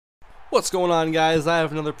What's going on, guys? I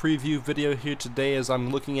have another preview video here today as I'm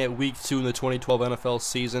looking at Week 2 in the 2012 NFL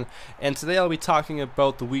season, and today I'll be talking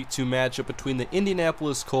about the Week 2 matchup between the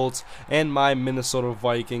Indianapolis Colts and my Minnesota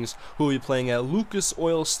Vikings, who will be playing at Lucas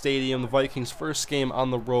Oil Stadium, the Vikings' first game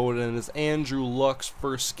on the road, and it is Andrew Luck's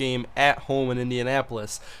first game at home in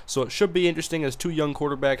Indianapolis. So it should be interesting as two young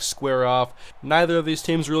quarterbacks square off. Neither of these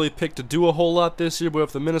teams really picked to do a whole lot this year, but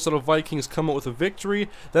if the Minnesota Vikings come out with a victory,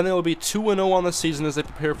 then they will be 2-0 on the season as they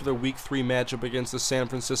prepare for their Week 3 matchup against the San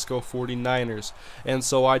Francisco 49ers. And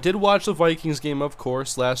so I did watch the Vikings game, of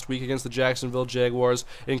course, last week against the Jacksonville Jaguars,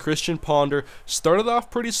 and Christian Ponder started off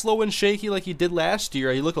pretty slow and shaky like he did last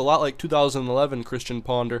year. He looked a lot like 2011 Christian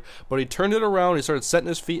Ponder, but he turned it around. He started setting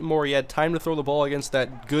his feet more. He had time to throw the ball against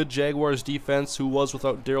that good Jaguars defense who was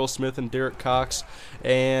without Darryl Smith and Derek Cox,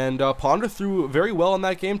 and Ponder threw very well in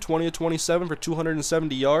that game, 20-27 for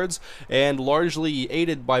 270 yards, and largely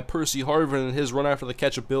aided by Percy Harvin and his run after the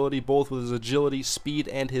catch ability, both with his agility, speed,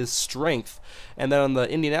 and his strength. And then on the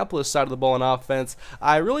Indianapolis side of the ball on offense,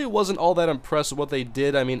 I really wasn't all that impressed with what they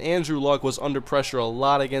did. I mean, Andrew Luck was under pressure a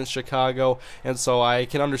lot against Chicago, and so I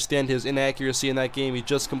can understand his inaccuracy in that game. He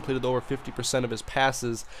just completed over 50% of his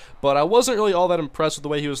passes, but I wasn't really all that impressed with the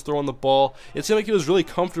way he was throwing the ball. It seemed like he was really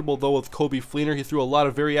comfortable, though, with Coby Fleener. He threw a lot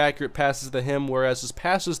of very accurate passes to him, whereas his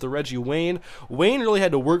passes to Reggie Wayne really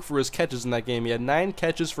had to work for his catches in that game. He had 9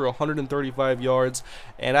 catches for 135 yards,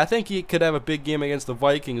 and I think he could have a big game against the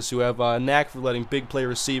Vikings, who have a knack for letting big play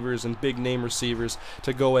receivers and big name receivers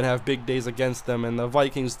to go and have big days against them, and the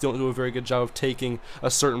Vikings don't do a very good job of taking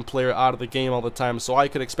a certain player out of the game all the time. So I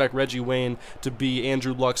could expect Reggie Wayne to be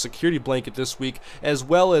Andrew Luck's security blanket this week, as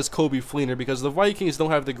well as Coby Fleener, because the Vikings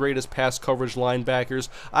don't have the greatest pass coverage linebackers.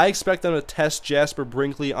 I expect them to test Jasper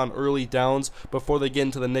Brinkley on early downs before they get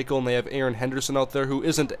into the nickel, and they have Aaron Henderson out there, who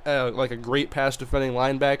isn't like a great pass defending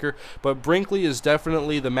linebacker, but Brinkley is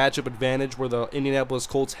definitely the matchup advantage where the Indianapolis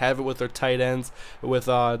Colts have it with their tight ends, with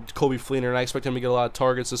Coby Fleener, and I expect him to get a lot of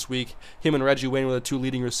targets this week. Him and Reggie Wayne were the two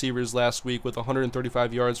leading receivers last week, with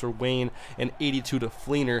 135 yards for Wayne and 82 to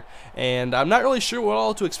Fleener. And I'm not really sure what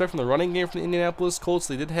all to expect from the running game from the Indianapolis Colts.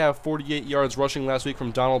 They did have 48 yards rushing last week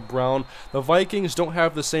from Donald Brown. The Vikings don't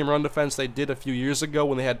have the same run defense they did a few years ago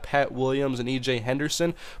when they had Pat Williams and E.J.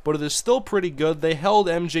 Henderson, but it is still pretty good. They held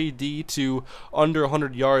MJD to under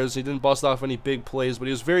 100 yards. He didn't bust off any big plays, but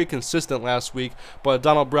he was very consistent last week. But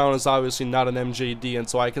Donald Brown is obviously not an MJD, and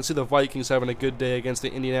so I can see the Vikings having a good day against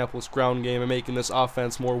the Indianapolis ground game and making this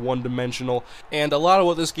offense more one-dimensional. And a lot of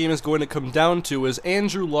what this game is going to come down to is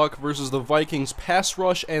Andrew Luck versus the Vikings pass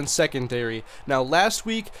rush and secondary. Now, last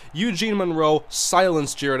week, Eugene Monroe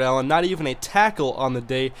silenced Jared Allen, not even a tackle on the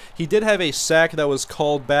day. He did have a sack that was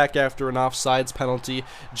called back after an offsides penalty.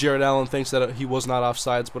 Jared Allen thinks that he was not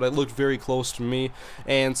offsides, but it looked very close to me.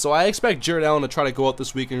 And so I expect Jared Allen to try to go out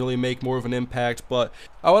this week and really make more of an impact, but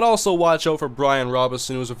I would also watch out for Brian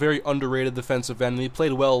Robinson, who was a very underrated defensive end, and he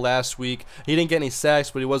played well last week. He didn't get any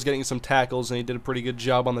sacks, but he was getting some tackles, and he did a pretty good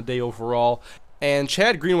job on the day overall. And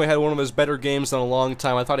Chad Greenway had one of his better games in a long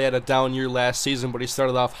time. I thought he had a down year last season, but he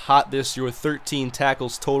started off hot this year with 13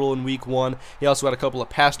 tackles total in week 1. He also had a couple of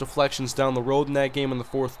pass deflections down the road in that game in the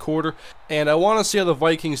fourth quarter. And I want to see how the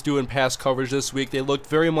Vikings do in pass coverage this week. They looked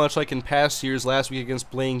very much like in past years last week against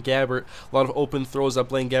Blaine Gabbert. A lot of open throws that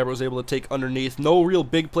Blaine Gabbert was able to take underneath. No real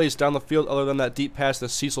big plays down the field other than that deep pass to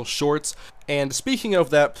Cecil Shorts. And speaking of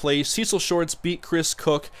that play, Cecil Shorts beat Chris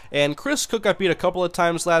Cook, and Chris Cook got beat a couple of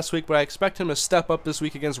times last week, but I expect him to step up this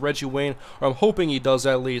week against Reggie Wayne, or I'm hoping he does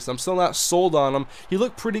at least. I'm still not sold on him. He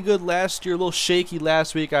looked pretty good last year, a little shaky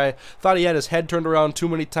last week. I thought he had his head turned around too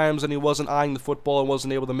many times and he wasn't eyeing the football and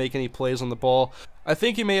wasn't able to make any plays on the ball. I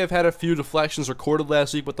think he may have had a few deflections recorded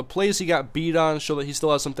last week, but the plays he got beat on show that he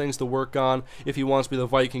still has some things to work on if he wants to be the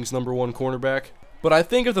Vikings' #1 cornerback. But I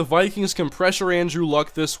think if the Vikings can pressure Andrew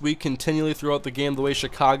Luck this week continually throughout the game the way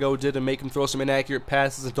Chicago did and make him throw some inaccurate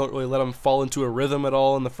passes and don't really let him fall into a rhythm at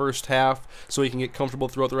all in the first half so he can get comfortable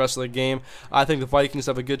throughout the rest of the game, I think the Vikings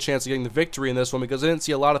have a good chance of getting the victory in this one, because I didn't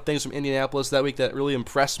see a lot of things from Indianapolis that week that really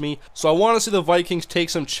impressed me. So I want to see the Vikings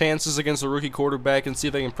take some chances against the rookie quarterback and see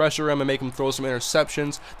if they can pressure him and make him throw some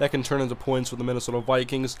interceptions that can turn into points for the Minnesota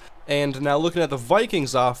Vikings. And now looking at the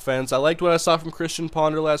Vikings offense, I liked what I saw from Christian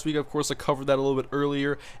Ponder last week. Of course, I covered that a little bit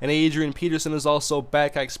earlier. And Adrian Peterson is also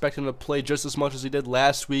back. I expect him to play just as much as he did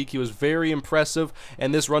last week. He was very impressive,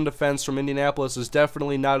 and this run defense from Indianapolis is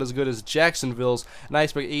definitely not as good as Jacksonville's, and I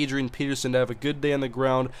expect Adrian Peterson to have a good day on the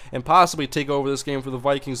ground and possibly take over this game for the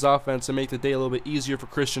Vikings offense and make the day a little bit easier for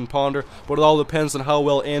Christian Ponder. But it all depends on how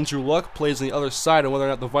well Andrew Luck plays on the other side and whether or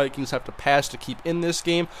not the Vikings have to pass to keep in this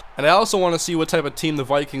game. And I also want to see what type of team the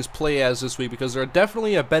Vikings play as this week, because they're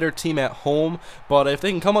definitely a better team at home, but if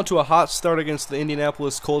they can come out to a hot start against the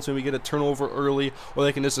Indianapolis Colts and we get a turnover early, or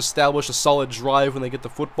they can just establish a solid drive when they get the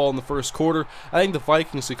football in the first quarter, I think the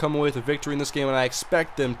Vikings could come away with a victory in this game, and I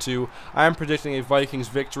expect them to. I'm predicting a Vikings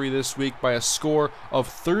victory this week by a score of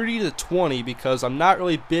 30-20, because I'm not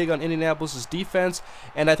really big on Indianapolis' defense,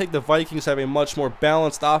 and I think the Vikings have a much more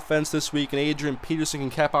balanced offense this week, and Adrian Peterson can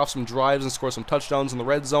cap off some drives and score some touchdowns in the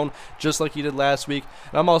red zone, just like he did last week.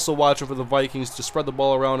 And I'm also watching for the Vikings to spread the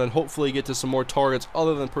ball around and hopefully get to some more targets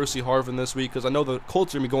other than Percy Harvin this week, because I know the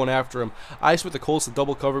Colts are going to be going after him. I expect the Colts to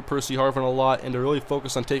double cover Percy Harvin a lot and to really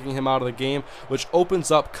focus on taking him out of the game, which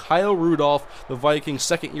opens up Kyle Rudolph, the Vikings'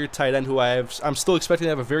 second-year tight end, who I'm still expecting to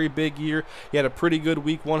have a very big year. He had a pretty good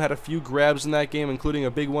week one, had a few grabs in that game, including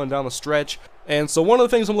a big one down the stretch. And so one of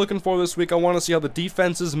the things I'm looking for this week, I want to see how the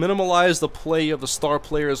defenses minimize the play of the star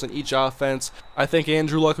players in each offense. I think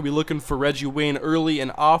Andrew Luck will be looking for Reggie Wayne early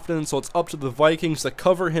and often, so it's up to the Vikings to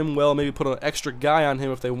cover him well, maybe put an extra guy on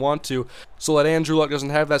him if they want to, so that Andrew Luck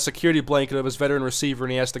doesn't have that security blanket of his veteran receiver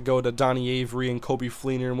and he has to go to Donnie Avery and Kobe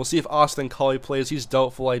Fleener. And we'll see if Austin Collie plays. He's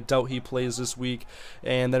doubtful. I doubt he plays this week.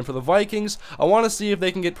 And then for the Vikings, I want to see if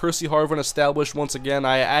they can get Percy Harvin established once again.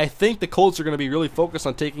 I think the Colts are going to be really focused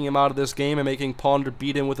on taking him out of this game and making Ponder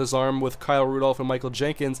beat him with his arm with Kyle Rudolph and Michael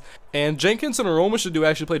Jenkins. And Jenkins and Aromashadu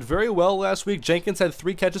actually played very well last week. Jenkins had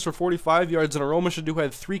 3 catches for 45 yards and Aromashadu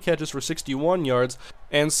had 3 catches for 61 yards.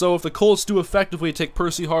 And so if the Colts do effectively take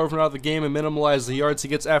Percy Harvin out of the game and minimize the yards he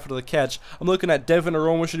gets after the catch, I'm looking at Devin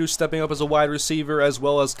Aromashadu stepping up as a wide receiver, as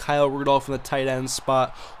well as Kyle Rudolph in the tight end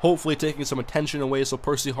spot, hopefully taking some attention away so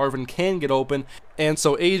Percy Harvin can get open, and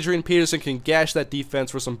so Adrian Peterson can gash that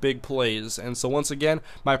defense for some big plays. And so once again,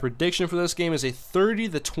 my prediction for this game is a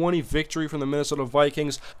 30-20 victory from the Minnesota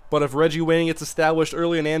Vikings. But if Reggie Wayne gets established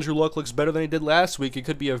early and Andrew Luck looks better than he did last week, it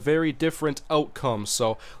could be a very different outcome.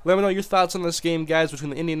 So let me know your thoughts on this game, guys,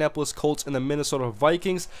 between the Indianapolis Colts and the Minnesota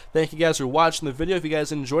Vikings. Thank you guys for watching the video. If you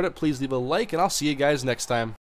guys enjoyed it, please leave a like, and I'll see you guys next time.